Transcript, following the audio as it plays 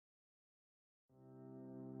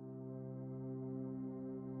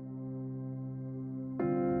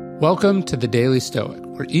Welcome to the Daily Stoic,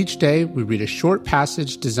 where each day we read a short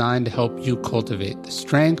passage designed to help you cultivate the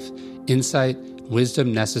strength, insight, and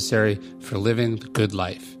wisdom necessary for living the good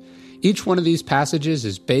life. Each one of these passages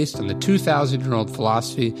is based on the 2,000-year-old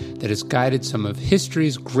philosophy that has guided some of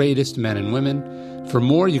history's greatest men and women. For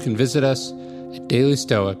more, you can visit us at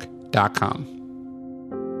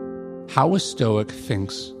dailystoic.com. How a Stoic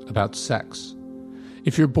thinks about sex.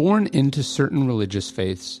 If you're born into certain religious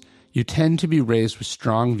faiths, you tend to be raised with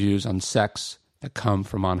strong views on sex that come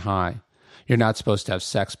from on high. You're not supposed to have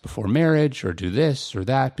sex before marriage or do this or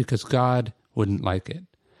that because God wouldn't like it.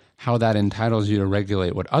 How that entitles you to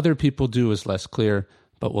regulate what other people do is less clear,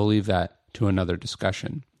 but we'll leave that to another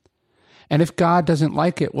discussion. And if God doesn't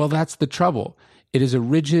like it, well, that's the trouble. It is a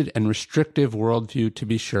rigid and restrictive worldview, to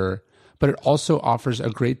be sure, but it also offers a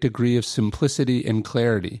great degree of simplicity and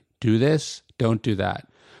clarity. Do this, don't do that.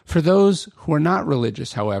 For those who are not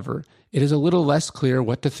religious, however, it is a little less clear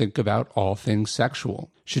what to think about all things sexual.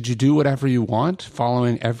 Should you do whatever you want,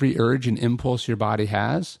 following every urge and impulse your body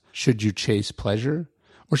has? Should you chase pleasure?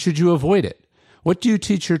 Or should you avoid it? What do you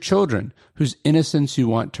teach your children whose innocence you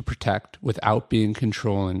want to protect without being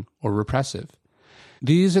controlling or repressive?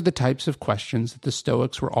 These are the types of questions that the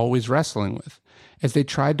Stoics were always wrestling with as they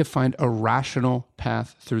tried to find a rational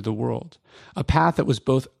path through the world, a path that was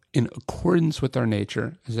both in accordance with our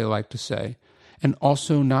nature, as they like to say, and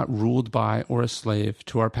also not ruled by or a slave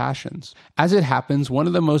to our passions. As it happens, one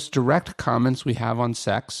of the most direct comments we have on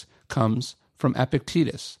sex comes from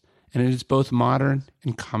Epictetus, and it is both modern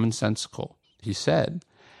and commonsensical. He said,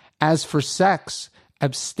 "As for sex,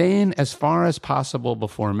 abstain as far as possible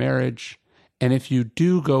before marriage, and if you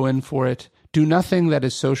do go in for it, do nothing that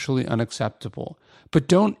is socially unacceptable, but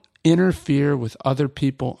don't interfere with other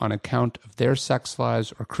people on account of their sex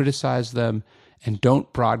lives or criticize them, and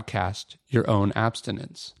don't broadcast your own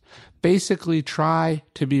abstinence." Basically, try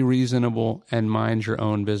to be reasonable and mind your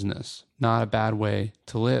own business. Not a bad way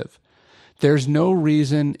to live. There's no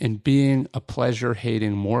reason in being a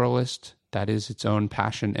pleasure-hating moralist. That is its own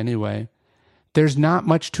passion anyway. There's not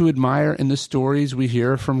much to admire in the stories we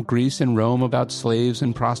hear from Greece and Rome about slaves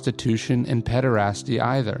and prostitution and pederasty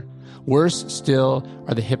either. Worse still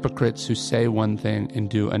are the hypocrites who say one thing and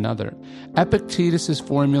do another. Epictetus'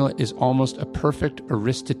 formula is almost a perfect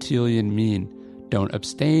Aristotelian mean. Don't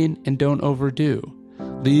abstain and don't overdo.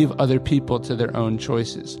 Leave other people to their own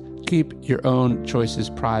choices. Keep your own choices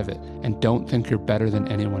private, and don't think you're better than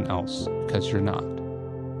anyone else, because you're not.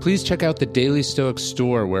 Please check out the Daily Stoic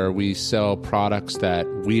store, where we sell products that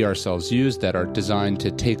we ourselves use that are designed to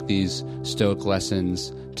take these Stoic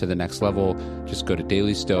lessons to the next level. Just go to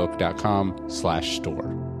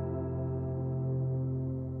dailystoic.com/store.